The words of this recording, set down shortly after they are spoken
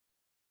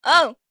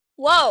Oh,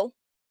 whoa.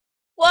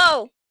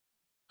 Whoa.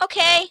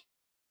 Okay.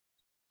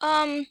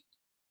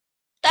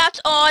 That's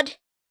odd.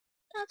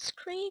 That's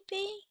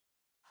creepy.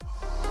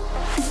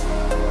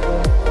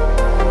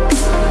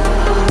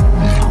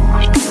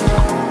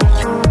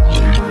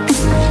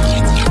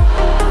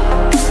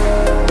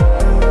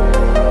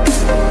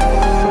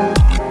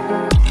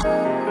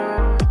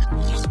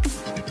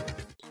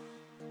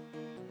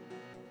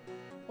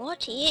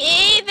 What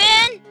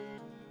even?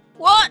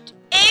 What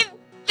even?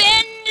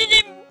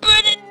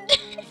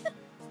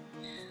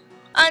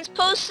 I'm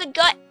supposed to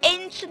get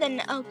into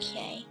the...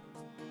 Okay.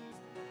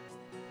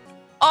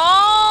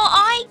 Oh,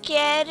 I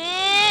get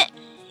it.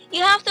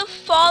 You have to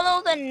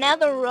follow the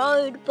nether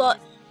road, but...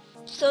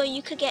 So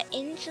you could get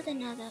into the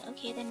nether.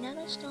 Okay, the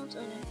nether starts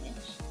over here.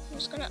 I'm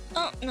just gonna...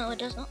 Oh, no, it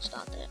does not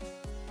start there.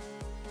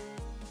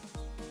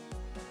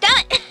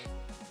 Damn it!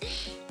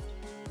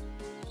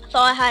 I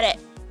thought I had it.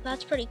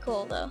 That's pretty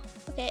cool, though.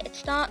 Okay, it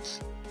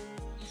starts...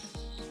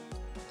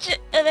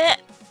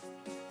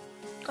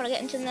 Gotta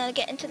get into the nether,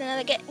 get into the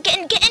nether, get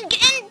in!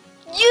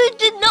 You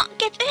did not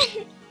get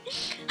in!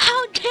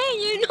 How dare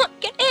you not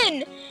get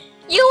in?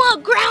 You are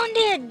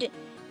grounded!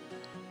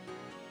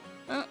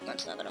 Oh,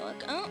 that's not gonna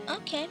work. Oh,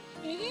 okay.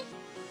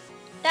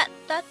 That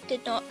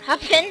did not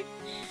happen.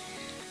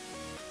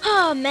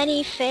 Oh,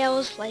 many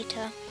fails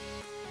later.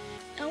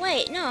 Oh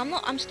wait, no, I'm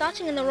not. I'm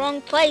starting in the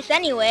wrong place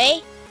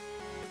anyway.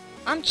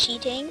 I'm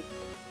cheating.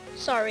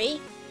 Sorry.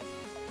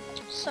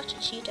 Such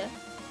a cheater.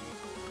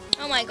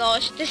 Oh my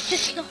gosh, this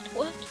is not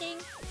working.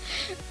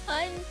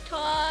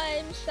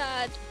 I'm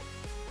sad.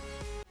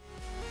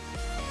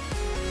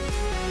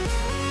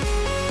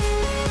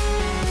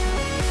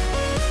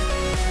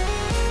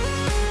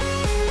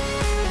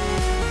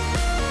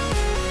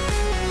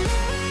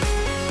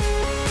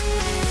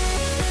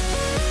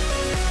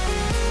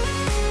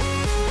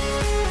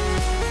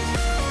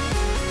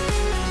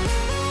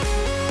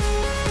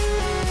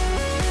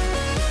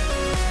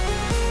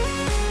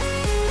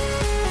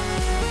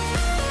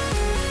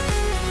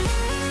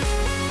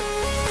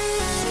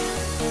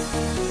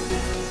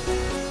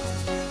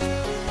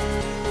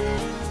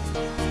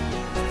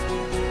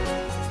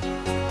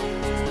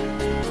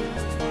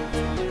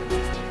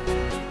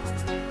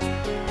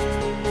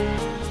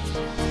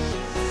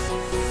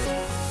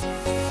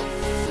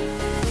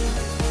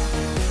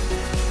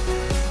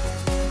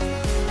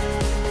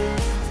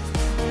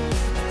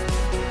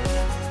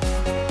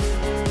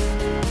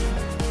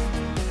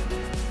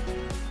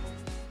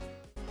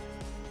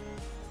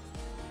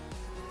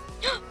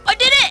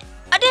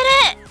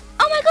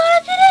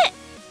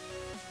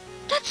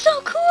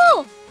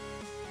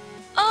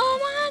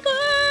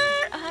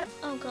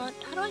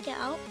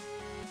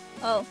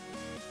 Oh,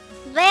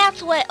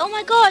 that's what. Oh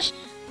my gosh,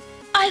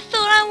 I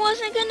thought I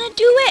wasn't gonna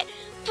do it,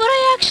 but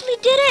I actually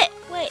did it.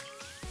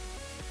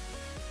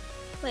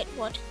 Wait,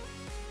 what?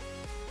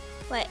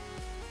 Wait.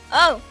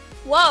 Oh,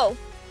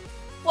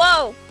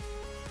 whoa.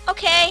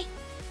 Okay.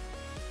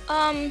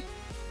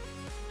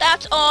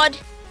 That's odd.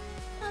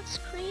 That's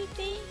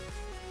creepy.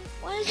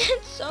 Why is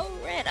it so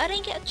red? I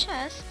didn't get a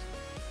chest.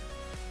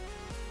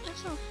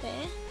 That's not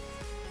fair.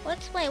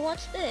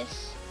 What's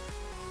this?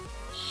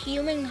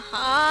 Human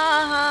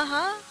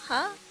ha?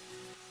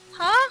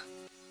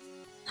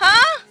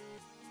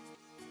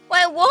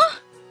 Wait, what?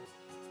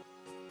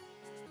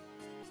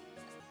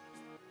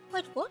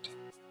 Wait, what?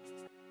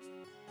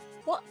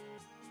 What?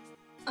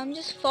 I'm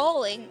just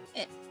falling.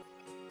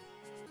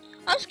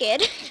 I'm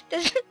scared.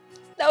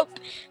 Nope.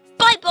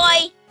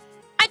 Bye.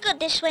 I got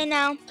this way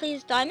now.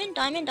 Please, diamond.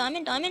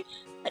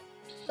 But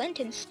flint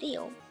and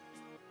steel.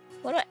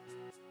 What?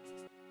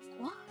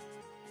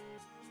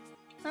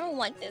 I don't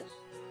like this.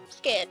 I'm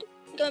scared.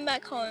 I'm going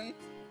back home.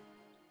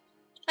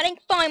 I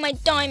didn't find my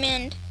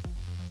diamond.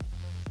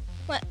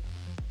 What?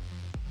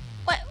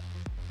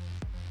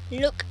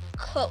 Look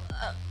close.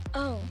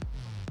 Oh.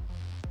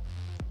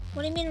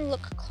 What do you mean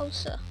look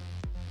closer?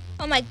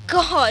 Oh my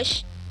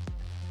gosh.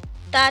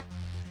 That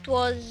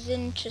was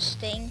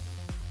interesting.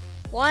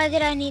 Why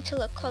did I need to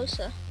look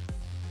closer?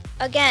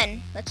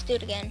 Again. Let's do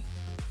it again.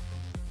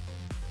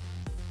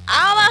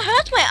 Ow, that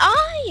hurts my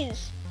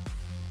eyes.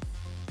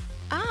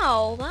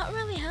 Ow, that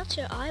really hurts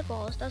your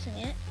eyeballs, doesn't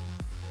it?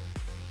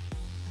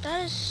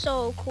 That is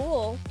so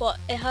cool, but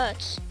it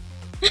hurts.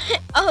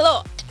 A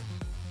lot.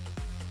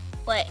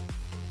 Wait.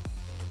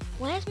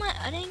 Where's my...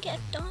 I didn't get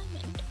a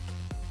diamond.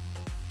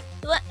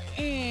 What?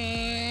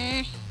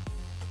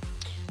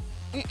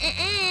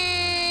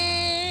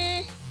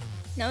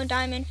 No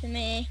diamond for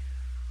me.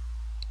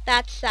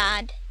 That's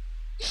sad.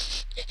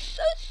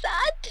 So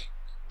sad.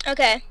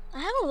 Okay, I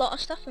have a lot of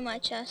stuff in my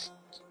chest.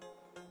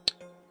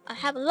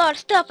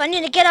 I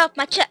need to get off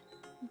my chest.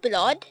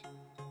 Blood?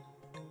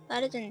 That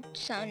doesn't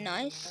sound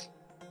nice.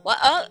 What?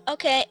 Oh,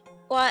 okay.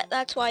 What?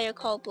 That's why you're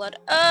called blood.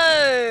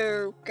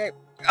 Oh, okay.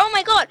 Oh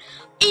my god.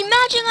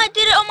 Imagine I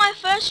did it on my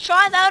first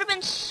try. That would have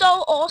been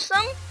so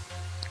awesome.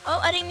 Oh,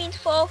 I didn't mean to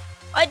fall.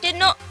 I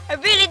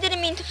really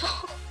didn't mean to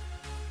fall.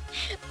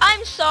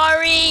 I'm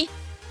sorry.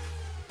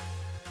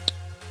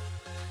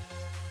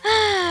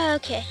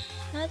 Okay.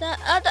 Other.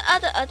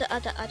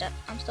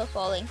 I'm still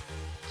falling.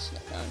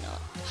 No.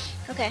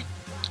 Okay,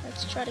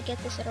 let's try to get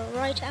this at a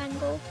right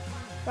angle.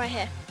 Right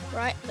here.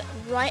 Right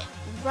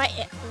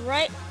here.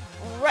 Right.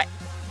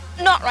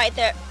 Not right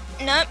there.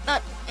 No,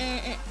 not.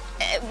 I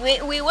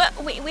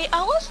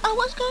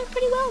was going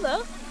pretty well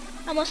though.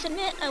 I must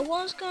admit, I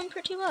was going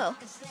pretty well.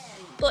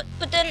 But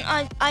then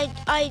I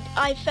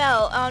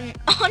fell on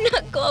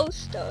a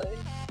glowstone.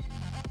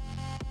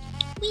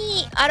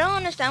 I don't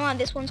understand why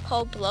this one's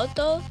called blood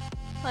though.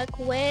 Like,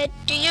 where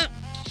do you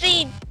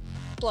see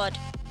blood?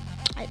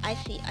 I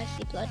see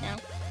blood now.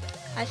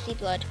 I see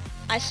blood.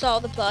 I saw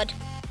the blood.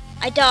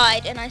 I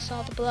died and I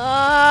saw the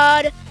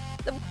blood.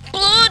 The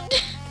blood.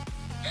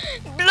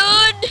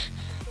 Blood.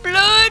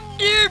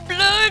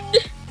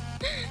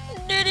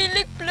 Dirty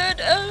lick blood.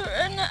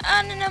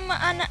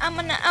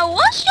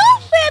 What's your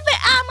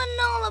favorite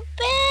animal,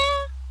 bear?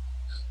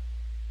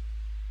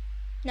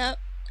 No.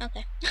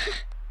 Okay.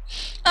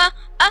 No.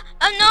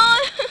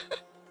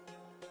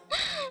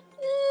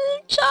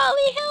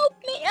 Charlie, help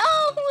me.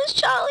 Oh, who's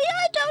Charlie?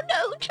 I don't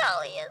know who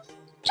Charlie is.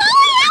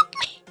 Charlie, help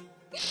me.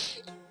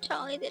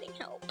 Charlie didn't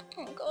help.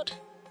 Oh, God.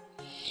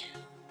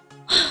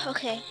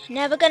 Okay,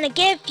 never gonna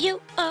give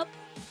you up.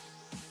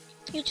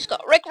 You just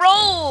got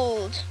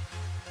rickrolled.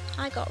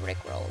 I got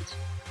rickrolled.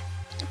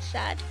 It's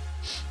sad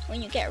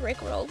when you get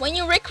rickrolled. When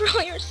you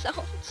rickroll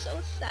yourself, it's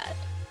so sad.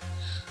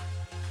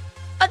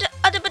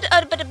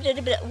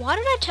 Why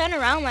did I turn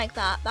around like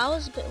that? That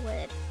was a bit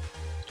weird.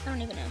 I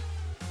don't even know.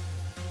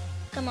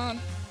 Come on.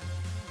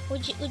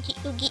 Oogie.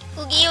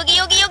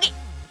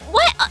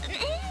 What?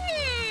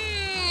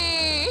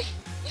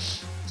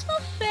 It's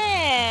not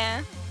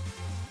fair.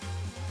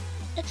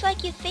 It's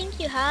like you think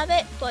you have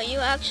it, but you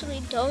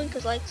actually don't,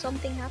 because like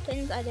something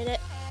happens. I did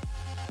it,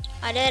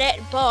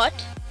 but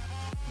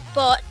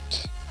I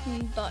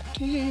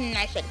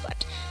said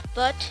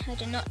but I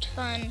did not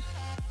find.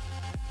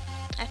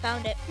 I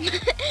found it.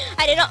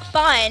 I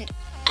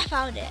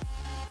found it.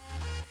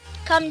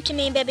 Come to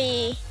me,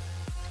 baby.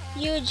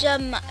 You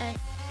no.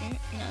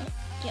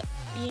 Yep.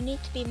 You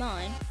need to be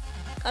mine.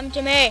 Come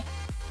to me.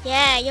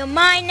 Yeah, you're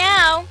mine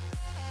now.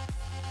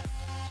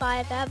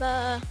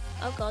 Forever.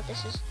 Oh God,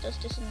 this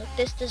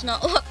does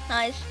not look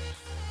nice.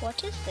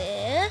 What is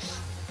this?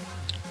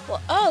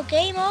 What? Oh,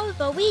 game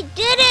over. We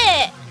did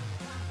it.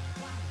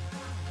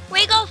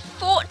 We got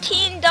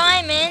 14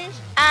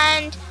 diamonds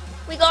and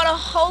we got a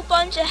whole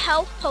bunch of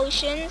health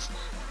potions,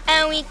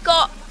 and we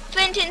got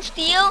flint and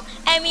steel,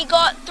 and we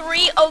got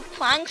 3 oak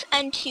planks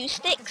and 2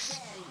 sticks.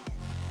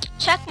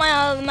 Check my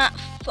other map.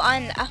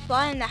 Find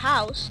the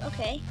house.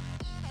 Okay.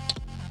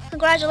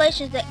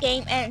 Congratulations, that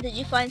game ends. Did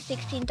you find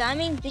 16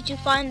 diamonds? Did you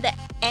find the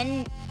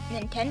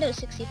Nintendo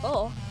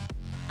 64?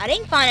 I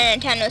didn't find a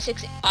Nintendo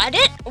 60. I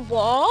didn't.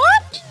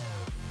 What?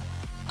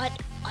 I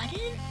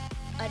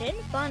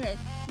didn't find a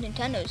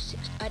Nintendo 60.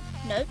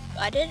 No.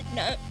 I didn't.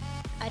 No.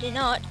 I did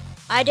not.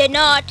 I did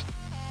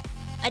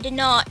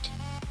not.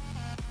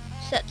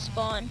 Set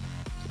spawn.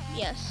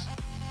 Yes.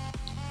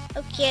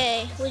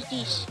 Okay, what's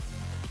this?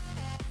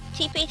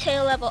 TP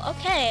tail level.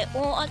 Okay,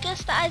 well I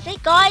guess that is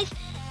it, guys.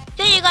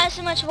 Thank you guys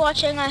so much for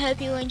watching. I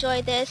hope you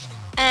enjoyed this,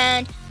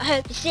 and I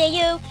hope to see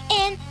you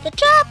in the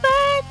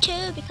Dropper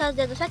 2, because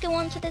there's a second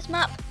one to this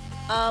map.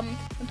 I'm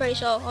pretty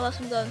sure, unless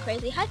I'm going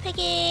crazy. Hi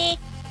Piggy!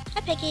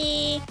 Hi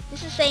Piggy!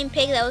 This is the same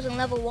pig that was in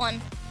level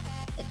 1.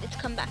 It's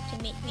come back to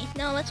meet me.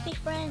 No, let's be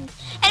friends.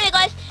 Anyway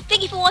guys,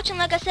 thank you for watching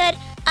like I said,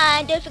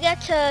 and don't forget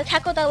to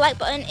tackle that like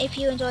button if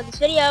you enjoyed this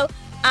video,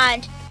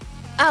 and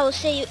I will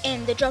see you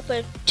in the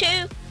Dropper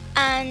 2,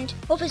 and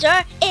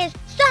WolfiezRawr is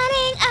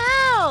signing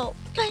out!